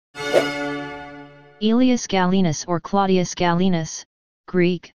Aelius Galenus or Claudius Galenus,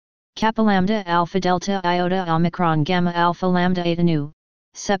 Greek, kappa lambda alpha delta iota omicron gamma alpha lambda eta nu,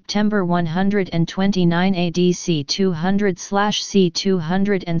 September 129 AD c. 200/c.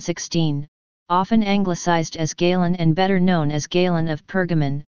 216, often anglicized as Galen and better known as Galen of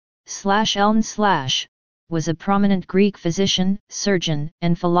Pergamon, /Eln/, was a prominent Greek physician, surgeon,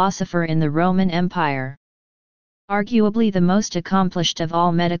 and philosopher in the Roman Empire. Arguably the most accomplished of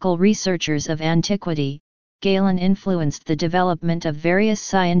all medical researchers of antiquity, Galen influenced the development of various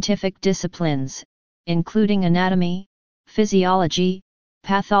scientific disciplines, including anatomy, physiology,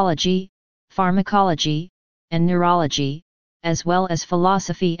 pathology, pharmacology, and neurology, as well as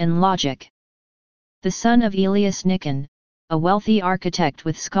philosophy and logic. The son of Aelius Galenus, a wealthy architect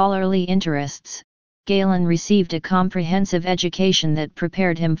with scholarly interests, Galen received a comprehensive education that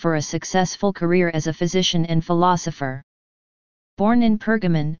prepared him for a successful career as a physician and philosopher. Born in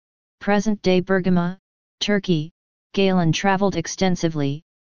Pergamon, present-day Bergama, Turkey, Galen traveled extensively,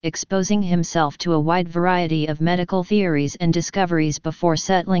 exposing himself to a wide variety of medical theories and discoveries before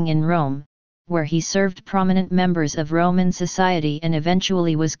settling in Rome, where he served prominent members of Roman society and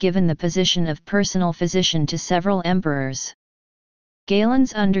eventually was given the position of personal physician to several emperors.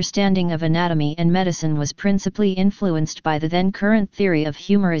 Galen's understanding of anatomy and medicine was principally influenced by the then-current theory of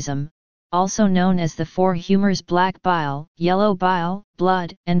humorism, also known as the four humors: black bile, yellow bile,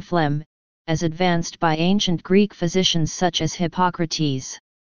 blood, and phlegm, as advanced by ancient Greek physicians such as Hippocrates.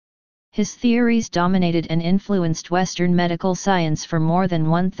 His theories dominated and influenced Western medical science for more than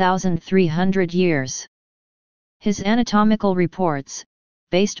 1,300 years. His anatomical reports,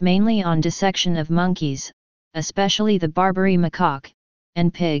 based mainly on dissection of monkeys, especially the Barbary macaque,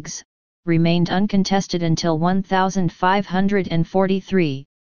 and pigs, remained uncontested until 1543,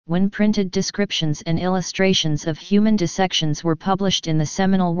 when printed descriptions and illustrations of human dissections were published in the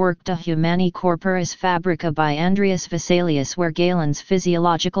seminal work De Humani Corporis Fabrica by Andreas Vesalius, where Galen's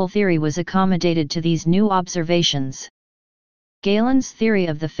physiological theory was accommodated to these new observations. Galen's theory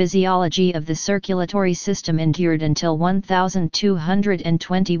of the physiology of the circulatory system endured until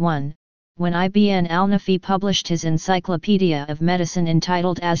 1221, when Ibn al-Nafi published his Encyclopedia of Medicine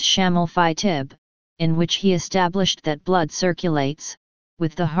entitled As Shamal fi Tib, in which he established that blood circulates,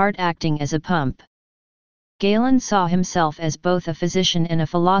 with the heart acting as a pump. Galen saw himself as both a physician and a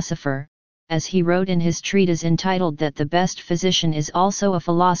philosopher, as he wrote in his treatise entitled That the Best Physician is Also a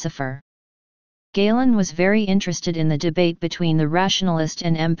Philosopher. Galen was very interested in the debate between the rationalist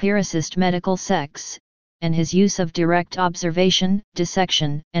and empiricist medical sects, and his use of direct observation,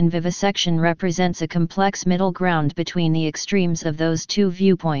 dissection, and vivisection represents a complex middle ground between the extremes of those two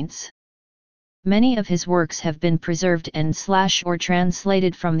viewpoints. Many of his works have been preserved and/or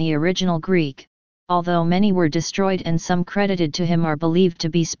translated from the original Greek, although many were destroyed and some credited to him are believed to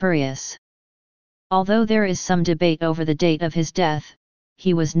be spurious. Although there is some debate over the date of his death,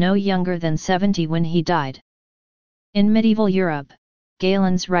 he was no younger than 70 when he died. In medieval Europe,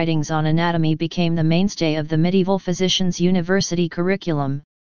 Galen's writings on anatomy became the mainstay of the medieval physician's university curriculum,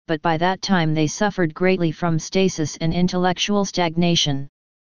 but by that time they suffered greatly from stasis and intellectual stagnation.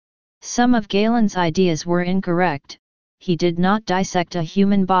 Some of Galen's ideas were incorrect. He did not dissect a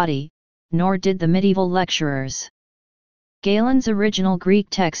human body, nor did the medieval lecturers. Galen's original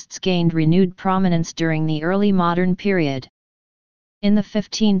Greek texts gained renewed prominence during the early modern period. In the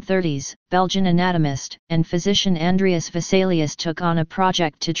 1530s, Belgian anatomist and physician Andreas Vesalius took on a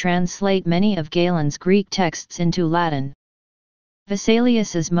project to translate many of Galen's Greek texts into Latin.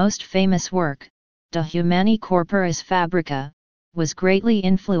 Vesalius's most famous work, De Humani Corporis Fabrica, was greatly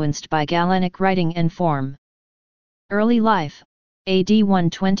influenced by Galenic writing and form. Early life, AD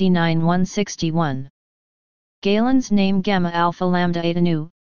 129–161. Galen's name gamma alpha lambda eta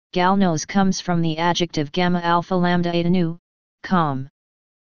nu, Galnos, comes from the adjective gamma alpha lambda eta nu, calm.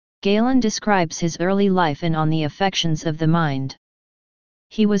 Galen describes his early life and on the affections of the mind.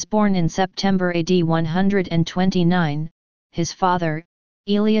 He was born in September AD 129. His father,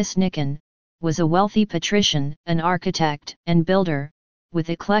 Aelius Galenus, was a wealthy patrician, an architect and builder,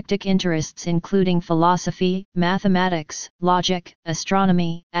 with eclectic interests including philosophy, mathematics, logic,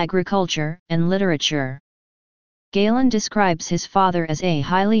 astronomy, agriculture, and literature. Galen describes his father as a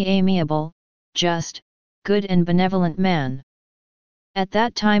highly amiable, just, good and benevolent man. At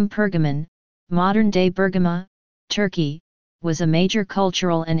that time Pergamon, modern-day Bergama, Turkey, was a major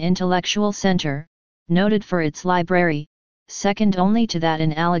cultural and intellectual center, noted for its library, second only to that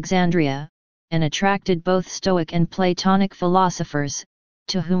in Alexandria, and attracted both Stoic and Platonic philosophers,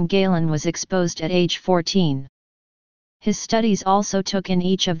 to whom Galen was exposed at age 14. His studies also took in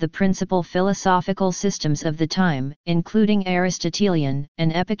each of the principal philosophical systems of the time, including Aristotelian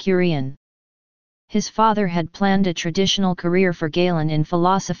and Epicurean. His father had planned a traditional career for Galen in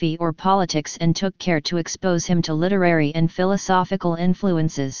philosophy or politics and took care to expose him to literary and philosophical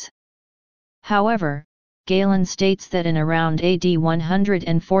influences. However, Galen states that in around AD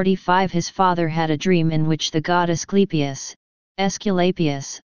 145 his father had a dream in which the god Aesculapius,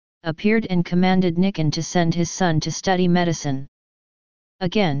 appeared and commanded Nikon to send his son to study medicine.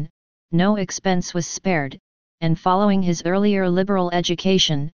 Again, no expense was spared, and following his earlier liberal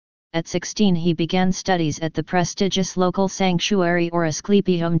education, at 16 he began studies at the prestigious local sanctuary or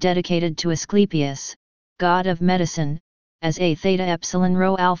Asclepium dedicated to Asclepius, god of medicine, as a theta epsilon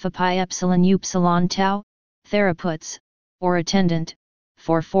rho alpha pi epsilon upsilon tau, therapeutes, or attendant,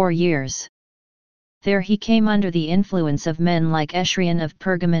 for 4 years. There he came under the influence of men like Galen of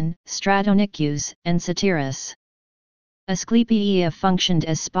Pergamon, Stratonicus, and Satyrus. Asclepia functioned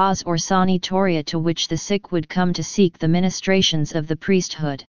as spas or sanatoria to which the sick would come to seek the ministrations of the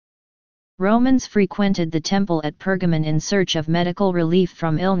priesthood. Romans frequented the temple at Pergamon in search of medical relief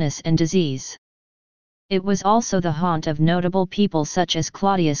from illness and disease. It was also the haunt of notable people such as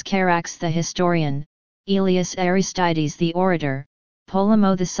Claudius Carax the historian, Aelius Aristides the orator,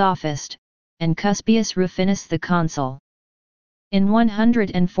 Polemo the sophist, and Cuspius Rufinus the consul. In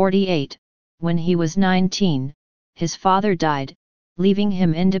 148, when he was 19, his father died, leaving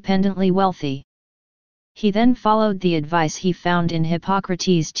him independently wealthy. He then followed the advice he found in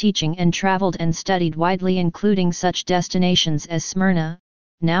Hippocrates' teaching and traveled and studied widely, including such destinations as Smyrna,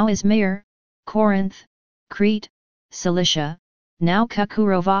 now Izmir, Corinth, Crete, Cilicia, now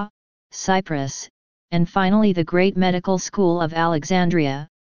Kukurova, Cyprus, and finally the great medical school of Alexandria,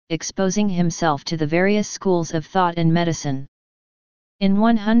 exposing himself to the various schools of thought and medicine. In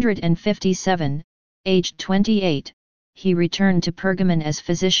 157, aged 28, he returned to Pergamon as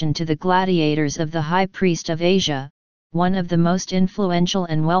physician to the gladiators of the high priest of Asia, one of the most influential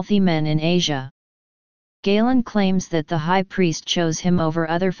and wealthy men in Asia. Galen claims that the high priest chose him over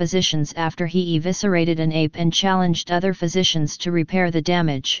other physicians after he eviscerated an ape and challenged other physicians to repair the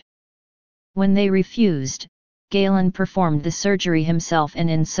damage. When they refused, Galen performed the surgery himself and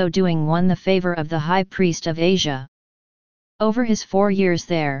in so doing won the favor of the high priest of Asia. Over his 4 years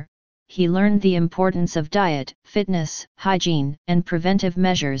there, he learned the importance of diet, fitness, hygiene, and preventive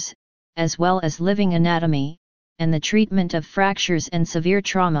measures, as well as living anatomy, and the treatment of fractures and severe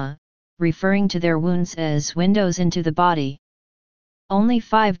trauma, referring to their wounds as windows into the body. Only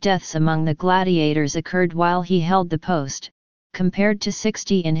 5 deaths among the gladiators occurred while he held the post, compared to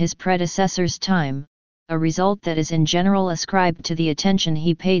 60 in his predecessor's time, a result that is in general ascribed to the attention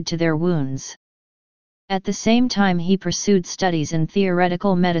he paid to their wounds. At the same time he pursued studies in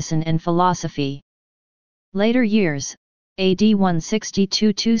theoretical medicine and philosophy. Later years, AD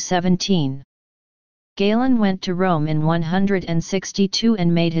 162–17. Galen went to Rome in 162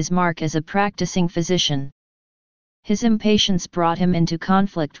 and made his mark as a practicing physician. His impatience brought him into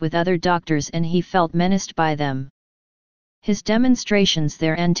conflict with other doctors and he felt menaced by them. His demonstrations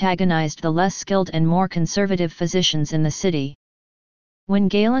there antagonized the less skilled and more conservative physicians in the city. When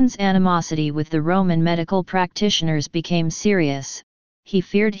Galen's animosity with the Roman medical practitioners became serious, he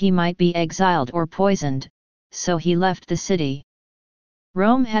feared he might be exiled or poisoned, so he left the city.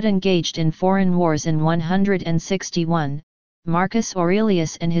 Rome had engaged in foreign wars in 161. Marcus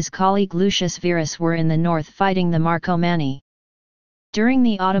Aurelius and his colleague Lucius Verus were in the north fighting the Marcomanni. During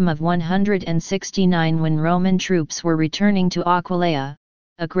the autumn of 169, when Roman troops were returning to Aquileia,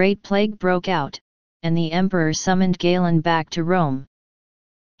 a great plague broke out, and the emperor summoned Galen back to Rome.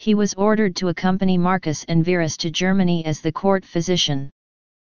 He was ordered to accompany Marcus and Verus to Germany as the court physician.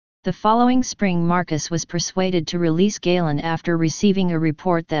 The following spring Marcus was persuaded to release Galen after receiving a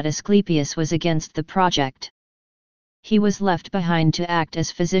report that Asclepius was against the project. He was left behind to act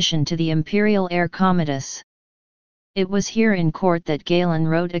as physician to the imperial heir Commodus. It was here in court that Galen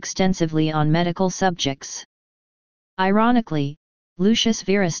wrote extensively on medical subjects. Ironically, Lucius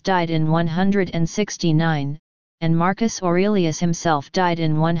Verus died in 169, and Marcus Aurelius himself died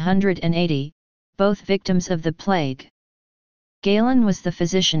in 180, both victims of the plague. Galen was the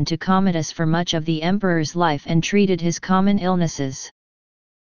physician to Commodus for much of the emperor's life and treated his common illnesses.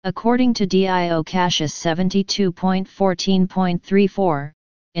 According to Dio Cassius 72.14.34,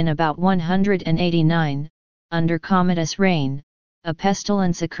 in about 189, under Commodus' reign, a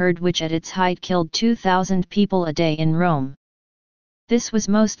pestilence occurred which at its height killed 2,000 people a day in Rome. This was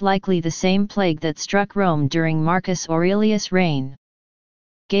most likely the same plague that struck Rome during Marcus Aurelius' reign.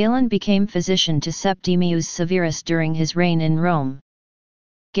 Galen became physician to Septimius Severus during his reign in Rome.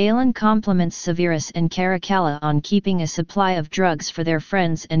 Galen compliments Severus and Caracalla on keeping a supply of drugs for their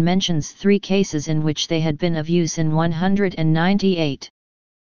friends and mentions 3 cases in which they had been of use in 198.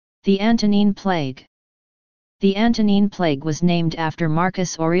 The Antonine Plague. The Antonine Plague was named after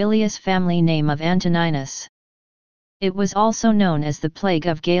Marcus Aurelius' family name of Antoninus. It was also known as the Plague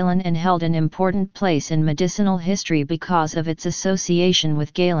of Galen and held an important place in medicinal history because of its association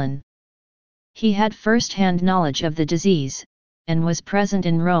with Galen. He had first-hand knowledge of the disease, and was present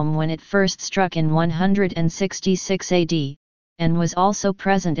in Rome when it first struck in 166 AD, and was also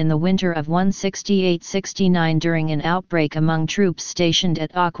present in the winter of 168–69 during an outbreak among troops stationed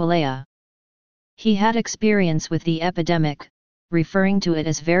at Aquileia. He had experience with the epidemic, referring to it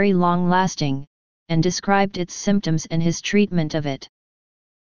as very long-lasting, and described its symptoms and his treatment of it.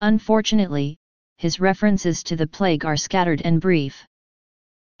 Unfortunately, his references to the plague are scattered and brief.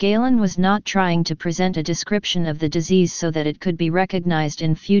 Galen was not trying to present a description of the disease so that it could be recognized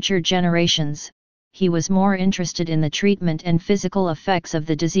in future generations, he was more interested in the treatment and physical effects of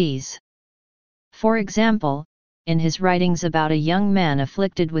the disease. For example, in his writings about a young man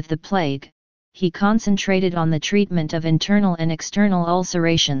afflicted with the plague, he concentrated on the treatment of internal and external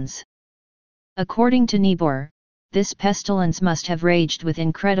ulcerations. According to Niebuhr, this pestilence must have raged with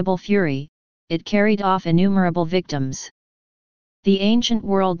incredible fury, it carried off innumerable victims. The ancient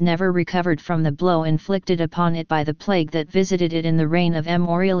world never recovered from the blow inflicted upon it by the plague that visited it in the reign of M.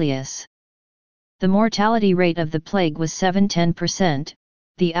 Aurelius. The mortality rate of the plague was 7–10%,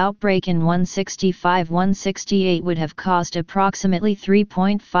 the outbreak in 165–168 would have caused approximately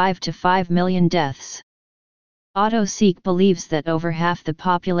 3.5 to 5 million deaths. Otto Seek believes that over half the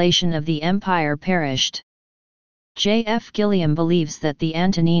population of the empire perished. J. F. Gilliam believes that the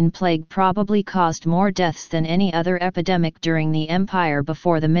Antonine Plague probably caused more deaths than any other epidemic during the empire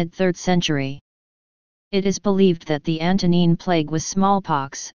before the mid-3rd century. It is believed that the Antonine Plague was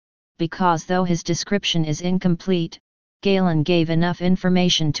smallpox, because though his description is incomplete, Galen gave enough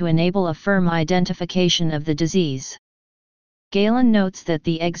information to enable a firm identification of the disease. Galen notes that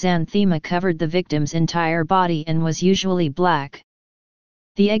the exanthema covered the victim's entire body and was usually black.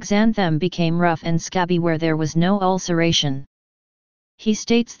 The exanthem became rough and scabby where there was no ulceration. He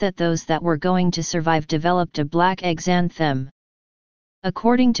states that those that were going to survive developed a black exanthem.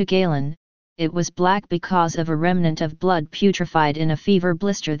 According to Galen, it was black because of a remnant of blood putrefied in a fever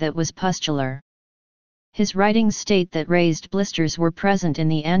blister that was pustular. His writings state that raised blisters were present in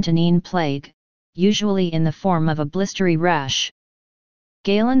the Antonine Plague, usually in the form of a blistery rash.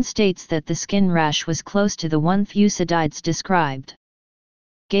 Galen states that the skin rash was close to the one Thucydides described.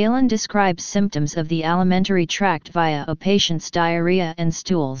 Galen describes symptoms of the alimentary tract via a patient's diarrhea and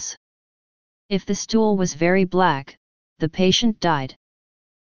stools. If the stool was very black, the patient died.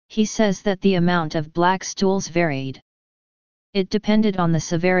 He says that the amount of black stools varied. It depended on the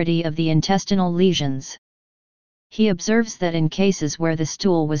severity of the intestinal lesions. He observes that in cases where the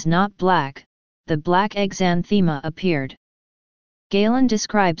stool was not black, the black exanthema appeared. Galen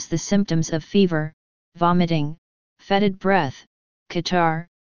describes the symptoms of fever, vomiting, fetid breath, catarrh,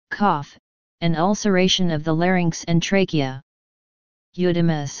 cough, and ulceration of the larynx and trachea.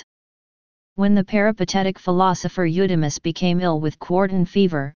 Eudemus. When the peripatetic philosopher Eudemus became ill with quartan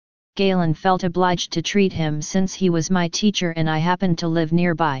fever, Galen felt obliged to treat him since he was my teacher and I happened to live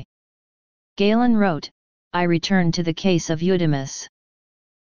nearby. Galen wrote, I returned to the case of Eudemus.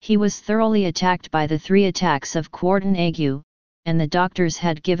 He was thoroughly attacked by the 3 attacks of quartan ague, and the doctors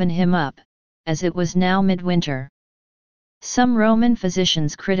had given him up, as it was now midwinter. Some Roman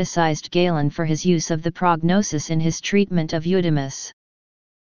physicians criticized Galen for his use of the prognosis in his treatment of Eudemus.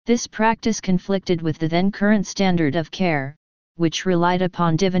 This practice conflicted with the then current standard of care, which relied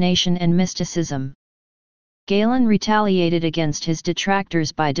upon divination and mysticism. Galen retaliated against his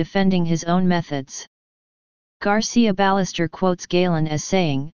detractors by defending his own methods. Garcia Ballester quotes Galen as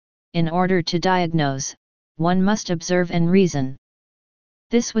saying, "In order to diagnose, one must observe and reason."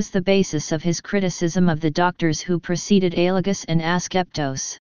 This was the basis of his criticism of the doctors who preceded Aelius and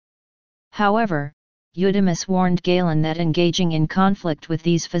Ascleptos. However, Eudemus warned Galen that engaging in conflict with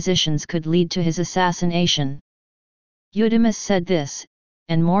these physicians could lead to his assassination. Eudemus said this,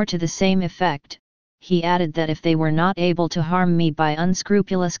 and more to the same effect. He added that if they were not able to harm me by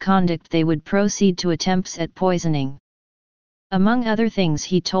unscrupulous conduct they would proceed to attempts at poisoning. Among other things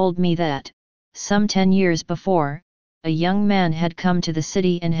he told me that, some 10 years before, a young man had come to the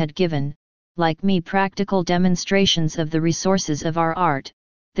city and had given, like me, practical demonstrations of the resources of our art.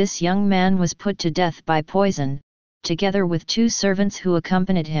 This young man was put to death by poison, together with 2 servants who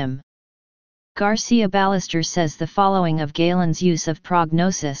accompanied him. Garcia Ballester says the following of Galen's use of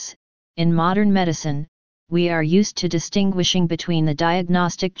prognosis: in modern medicine, we are used to distinguishing between the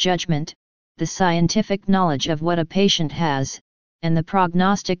diagnostic judgment, the scientific knowledge of what a patient has, and the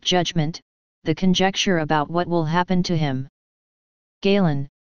prognostic judgment, the conjecture about what will happen to him. Galen,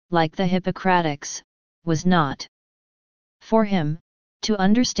 like the Hippocratics, was not. For him, to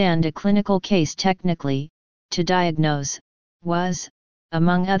understand a clinical case technically, to diagnose, was,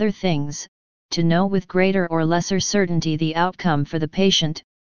 among other things, to know with greater or lesser certainty the outcome for the patient,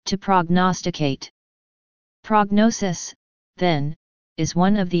 to prognosticate. Prognosis, then, is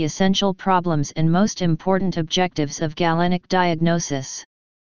one of the essential problems and most important objectives of Galenic diagnosis.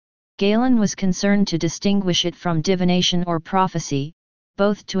 Galen was concerned to distinguish it from divination or prophecy,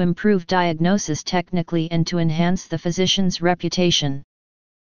 both to improve diagnosis technically and to enhance the physician's reputation.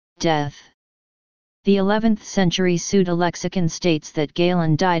 Death. The 11th century pseudo-lexicon states that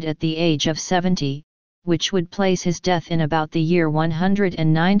Galen died at the age of 70, which would place his death in about the year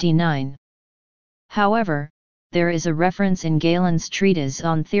 199. However, there is a reference in Galen's treatise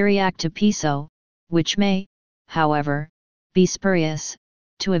on Theriacta Piso, which may, however, be spurious,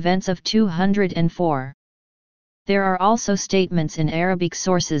 to events of 204. There are also statements in Arabic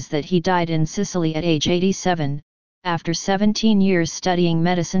sources that he died in Sicily at age 87, after 17 years studying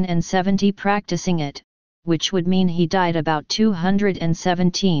medicine and 70 practicing it, which would mean he died about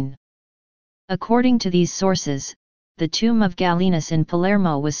 217. According to these sources, the tomb of Galenus in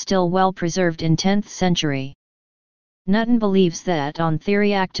Palermo was still well preserved in 10th century. Nutton believes that on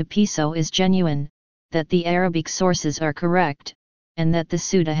Theriacta Piso is genuine, that the Arabic sources are correct, and that the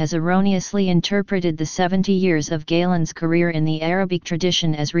Suda has erroneously interpreted the 70 years of Galen's career in the Arabic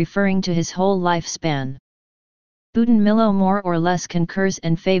tradition as referring to his whole lifespan. Boutin-Millo more or less concurs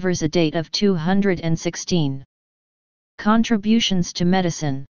and favors a date of 216. Contributions to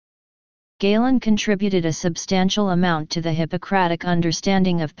medicine. Galen contributed a substantial amount to the Hippocratic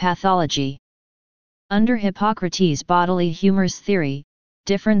understanding of pathology. Under Hippocrates' bodily humors theory,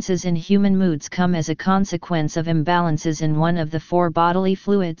 differences in human moods come as a consequence of imbalances in one of the four bodily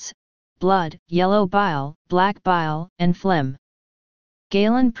fluids: blood, yellow bile, black bile, and phlegm.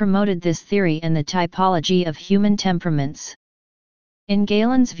 Galen promoted this theory and the typology of human temperaments. In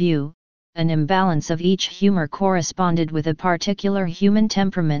Galen's view, an imbalance of each humor corresponded with a particular human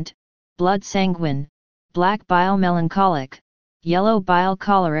temperament: blood sanguine, black bile melancholic, yellow bile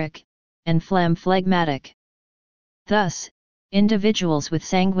choleric, and phlegm phlegmatic. Thus, individuals with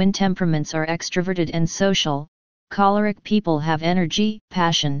sanguine temperaments are extroverted and social, choleric people have energy,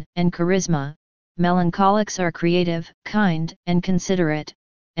 passion, and charisma, melancholics are creative, kind, and considerate,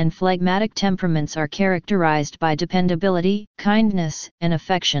 and phlegmatic temperaments are characterized by dependability, kindness, and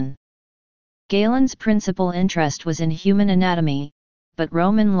affection. Galen's principal interest was in human anatomy, but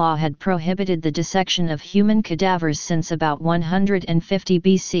Roman law had prohibited the dissection of human cadavers since about 150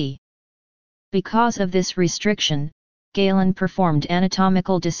 BC. Because of this restriction, Galen performed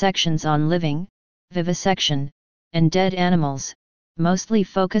anatomical dissections on living, vivisection, and dead animals, mostly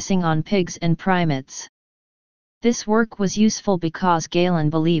focusing on pigs and primates. This work was useful because Galen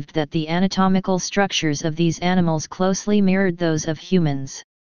believed that the anatomical structures of these animals closely mirrored those of humans.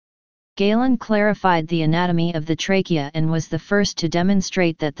 Galen clarified the anatomy of the trachea and was the first to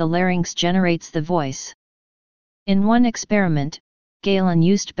demonstrate that the larynx generates the voice. In one experiment, Galen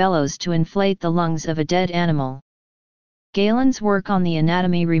used bellows to inflate the lungs of a dead animal. Galen's work on the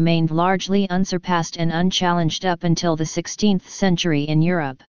anatomy remained largely unsurpassed and unchallenged up until the 16th century in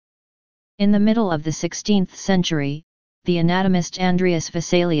Europe. In the middle of the 16th century, the anatomist Andreas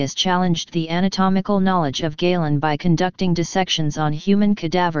Vesalius challenged the anatomical knowledge of Galen by conducting dissections on human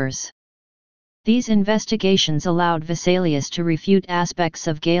cadavers. These investigations allowed Vesalius to refute aspects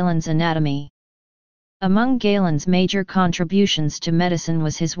of Galen's anatomy. Among Galen's major contributions to medicine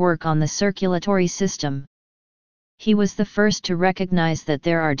was his work on the circulatory system. He was the first to recognize that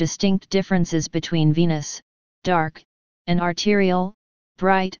there are distinct differences between venous, dark, and arterial,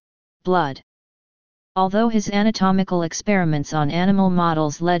 bright, blood. Although his anatomical experiments on animal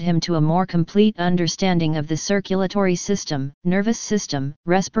models led him to a more complete understanding of the circulatory system, nervous system,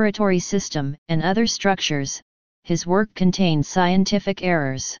 respiratory system, and other structures, his work contained scientific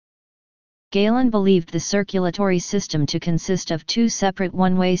errors. Galen believed the circulatory system to consist of two separate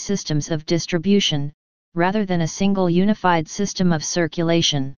one-way systems of distribution, rather than a single unified system of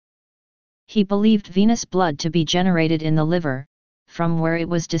circulation. He believed venous blood to be generated in the liver, from where it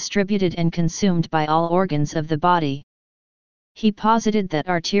was distributed and consumed by all organs of the body. He posited that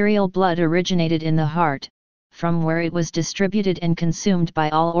arterial blood originated in the heart, from where it was distributed and consumed by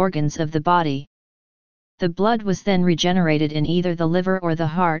all organs of the body. The blood was then regenerated in either the liver or the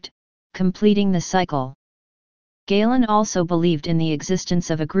heart, completing the cycle. Galen also believed in the existence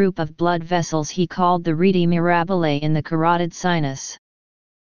of a group of blood vessels he called the rete mirabile in the carotid sinus.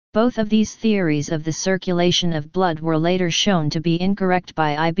 Both of these theories of the circulation of blood were later shown to be incorrect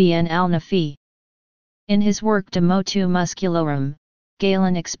by Ibn al-Nafi. In his work De Motu Musculorum,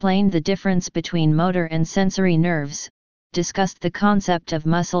 Galen explained the difference between motor and sensory nerves, discussed the concept of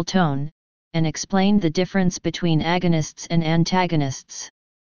muscle tone, and explained the difference between agonists and antagonists.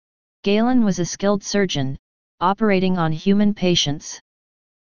 Galen was a skilled surgeon, operating on human patients.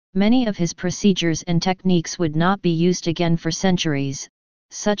 Many of his procedures and techniques would not be used again for centuries,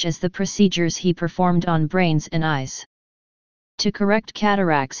 such as the procedures he performed on brains and eyes. To correct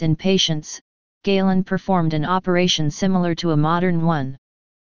cataracts in patients, Galen performed an operation similar to a modern one.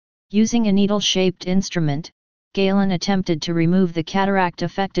 Using a needle-shaped instrument, Galen attempted to remove the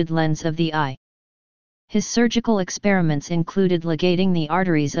cataract-affected lens of the eye. His surgical experiments included ligating the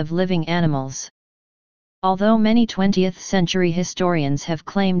arteries of living animals. Although many 20th-century historians have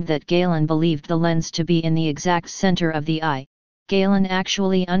claimed that Galen believed the lens to be in the exact center of the eye, Galen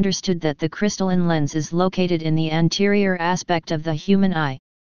actually understood that the crystalline lens is located in the anterior aspect of the human eye.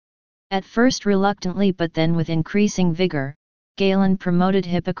 At first reluctantly but then with increasing vigor, Galen promoted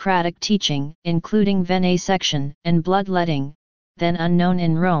Hippocratic teaching, including venesection and bloodletting, then unknown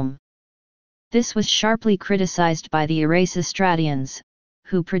in Rome. This was sharply criticized by the Erasistratians,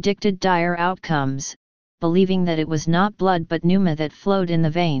 who predicted dire outcomes, believing that it was not blood but pneuma that flowed in the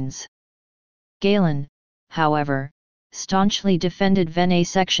veins. Galen, however, staunchly defended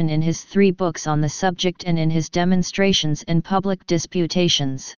venesection in his 3 books on the subject and in his demonstrations and public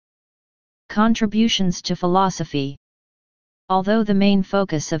disputations. Contributions to philosophy. Although the main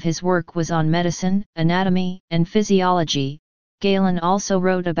focus of his work was on medicine, anatomy, and physiology, Galen also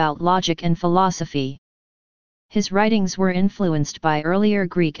wrote about logic and philosophy. His writings were influenced by earlier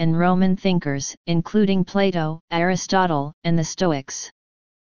Greek and Roman thinkers, including Plato, Aristotle, and the Stoics.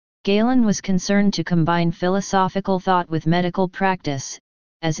 Galen was concerned to combine philosophical thought with medical practice,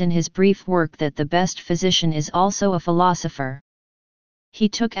 as in his brief work that the best physician is also a philosopher. He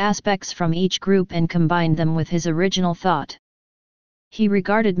took aspects from each group and combined them with his original thought. He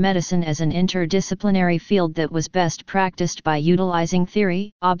regarded medicine as an interdisciplinary field that was best practiced by utilizing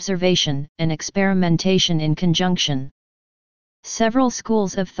theory, observation, and experimentation in conjunction. Several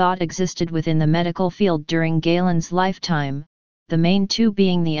schools of thought existed within the medical field during Galen's lifetime, the main 2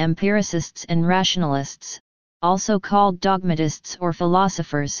 being the empiricists and rationalists, also called dogmatists or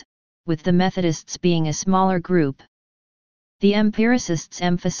philosophers, with the Methodists being a smaller group. The empiricists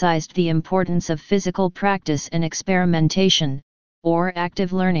emphasized the importance of physical practice and experimentation, or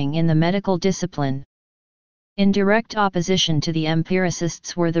active learning in the medical discipline. In direct opposition to the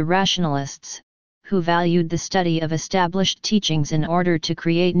empiricists were the rationalists, who valued the study of established teachings in order to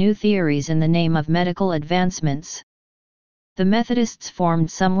create new theories in the name of medical advancements. The Methodists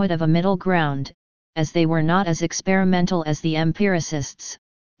formed somewhat of a middle ground, as they were not as experimental as the empiricists,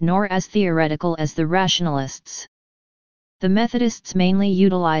 nor as theoretical as the rationalists. The Methodists mainly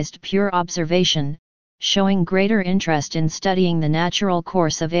utilized pure observation, showing greater interest in studying the natural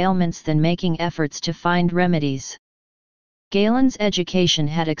course of ailments than making efforts to find remedies. Galen's education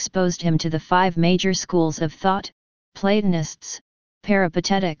had exposed him to the 5 major schools of thought: Platonists,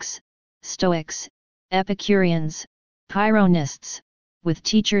 Peripatetics, Stoics, Epicureans, Pyrrhonists, with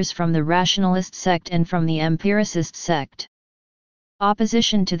teachers from the rationalist sect and from the empiricist sect.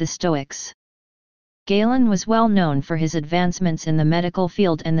 Opposition to the Stoics. Galen was well known for his advancements in the medical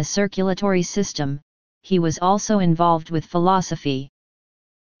field and the circulatory system. He was also involved with philosophy.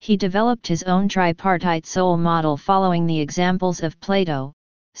 He developed his own tripartite soul model following the examples of Plato.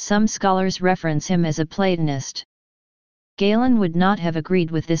 Some scholars reference him as a Platonist. Galen would not have agreed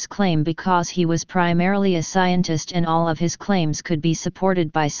with this claim because he was primarily a scientist and all of his claims could be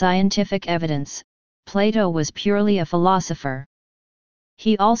supported by scientific evidence. Plato was purely a philosopher.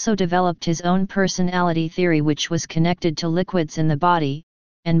 He also developed his own personality theory, which was connected to liquids in the body,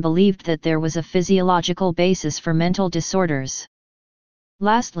 and believed that there was a physiological basis for mental disorders.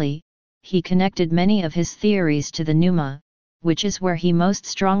 Lastly, he connected many of his theories to the pneuma, which is where he most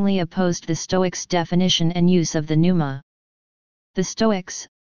strongly opposed the Stoics' definition and use of the pneuma. The Stoics,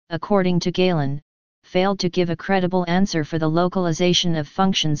 according to Galen, failed to give a credible answer for the localization of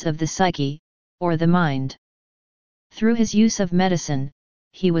functions of the psyche, or the mind. Through his use of medicine,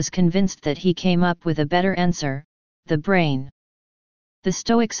 he was convinced that he came up with a better answer: the brain. The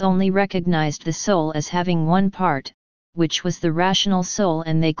Stoics only recognized the soul as having one part, which was the rational soul,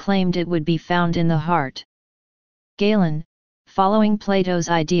 and they claimed it would be found in the heart. Galen, following Plato's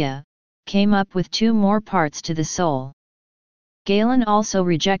idea, came up with 2 more parts to the soul. Galen also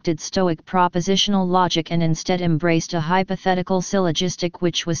rejected Stoic propositional logic and instead embraced a hypothetical syllogistic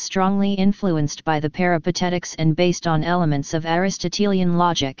which was strongly influenced by the Peripatetics and based on elements of Aristotelian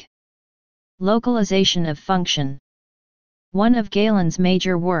logic. Localization of function. One of Galen's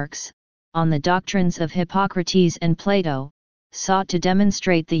major works, On the Doctrines of Hippocrates and Plato, sought to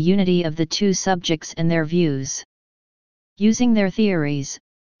demonstrate the unity of the two subjects and their views. Using their theories,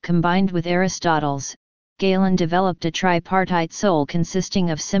 combined with Aristotle's, Galen developed a tripartite soul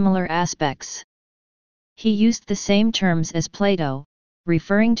consisting of similar aspects. He used the same terms as Plato,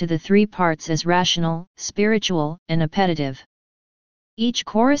 referring to the three parts as rational, spiritual, and appetitive. Each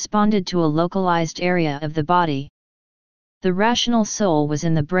corresponded to a localized area of the body. The rational soul was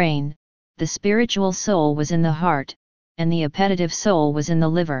in the brain, the spiritual soul was in the heart, and the appetitive soul was in the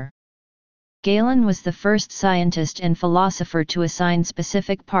liver. Galen was the first scientist and philosopher to assign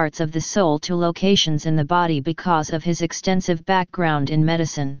specific parts of the soul to locations in the body because of his extensive background in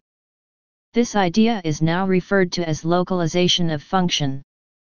medicine. This idea is now referred to as localization of function.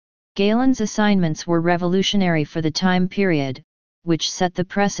 Galen's assignments were revolutionary for the time period, which set the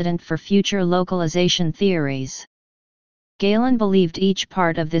precedent for future localization theories. Galen believed each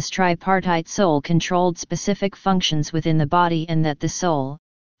part of this tripartite soul controlled specific functions within the body and that the soul,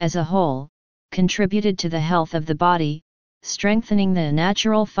 as a whole, contributed to the health of the body, strengthening the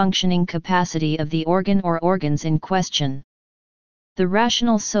natural functioning capacity of the organ or organs in question. The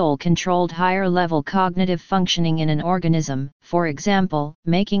rational soul controlled higher-level cognitive functioning in an organism, for example,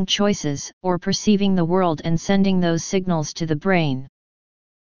 making choices or perceiving the world and sending those signals to the brain.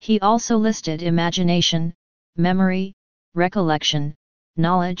 He also listed imagination, memory, recollection,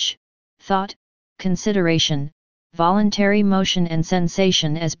 knowledge, thought, consideration, voluntary motion and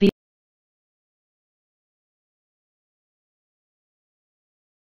sensation as being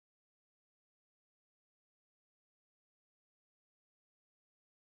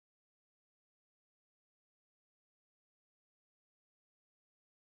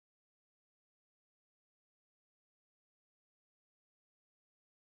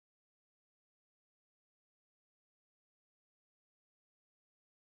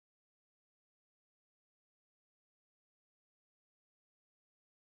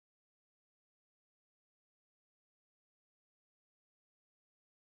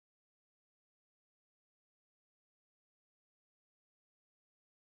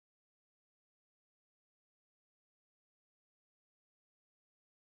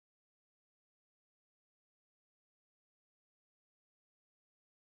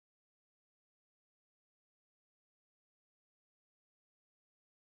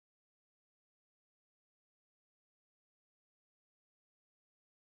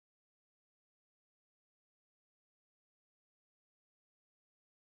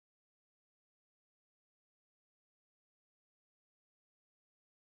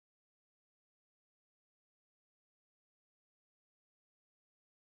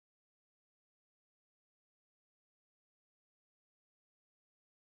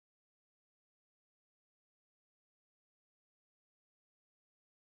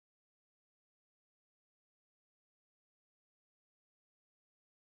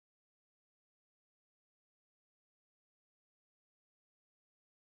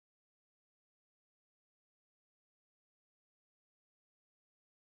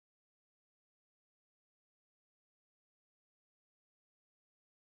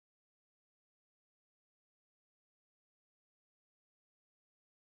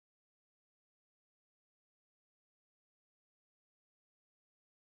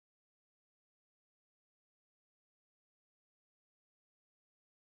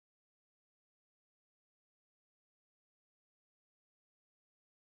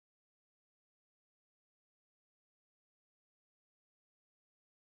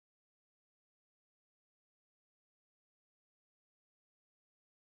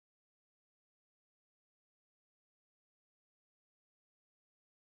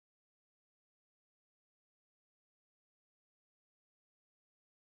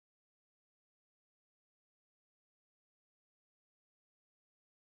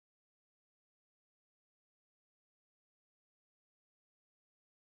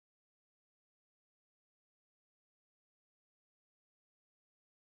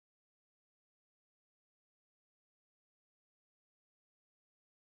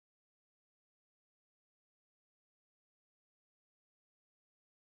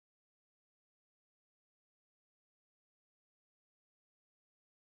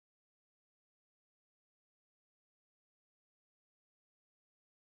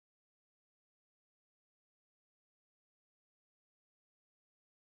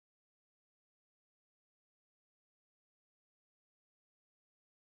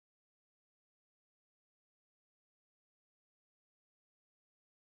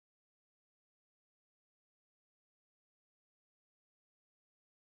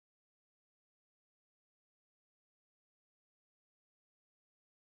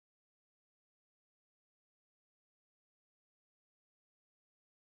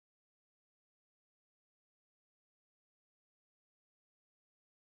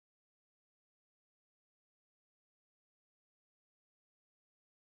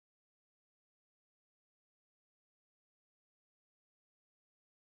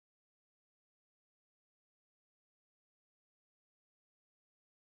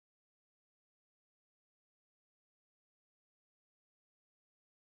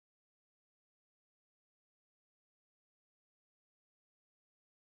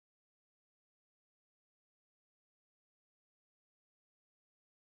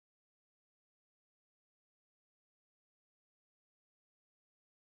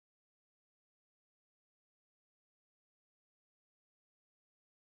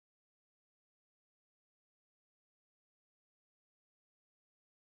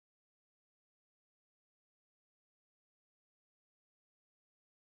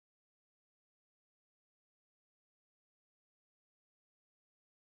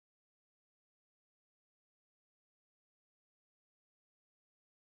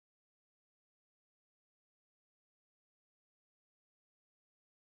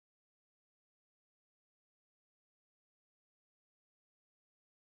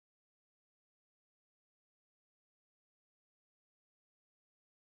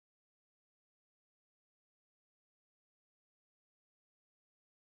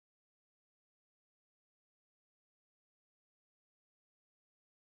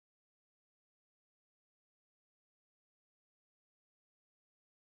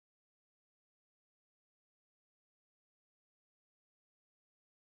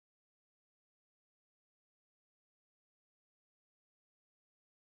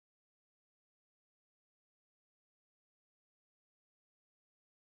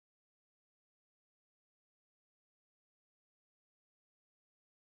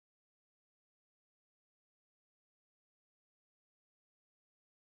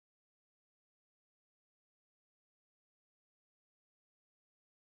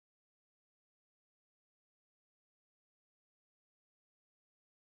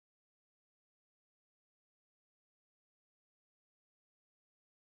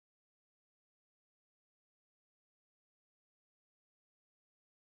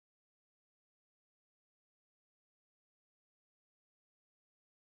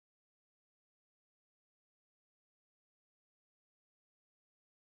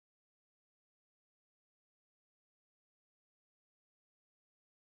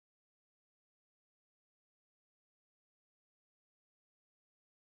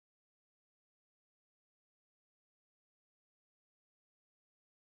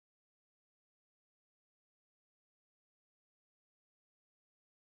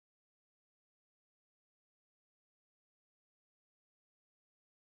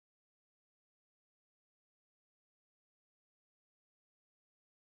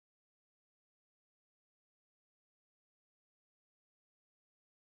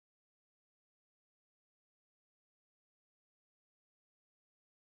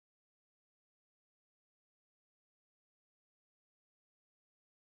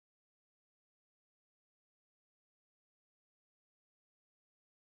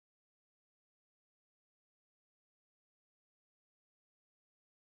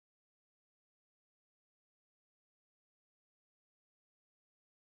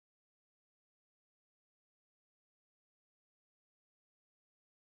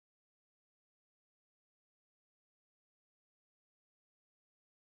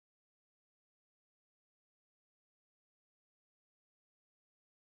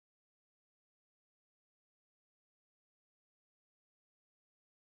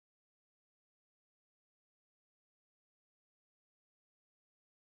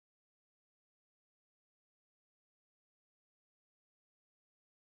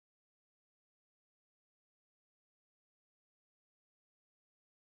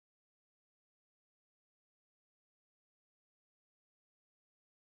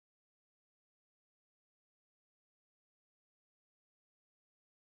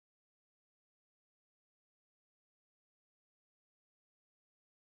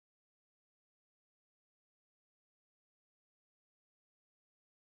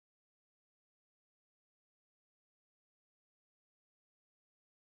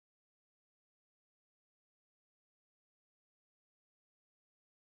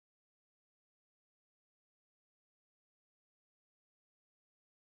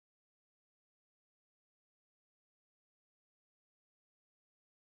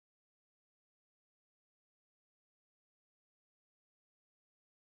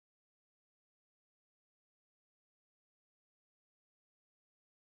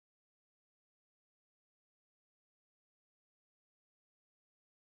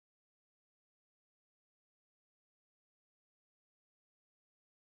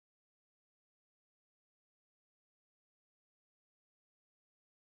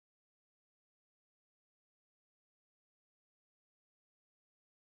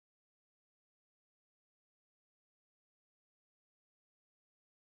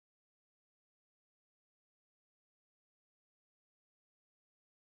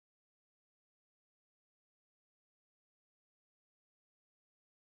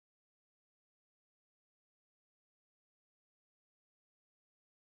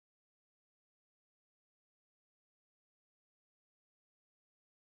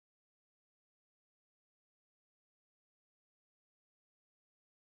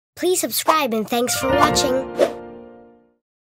Please subscribe and thanks for watching.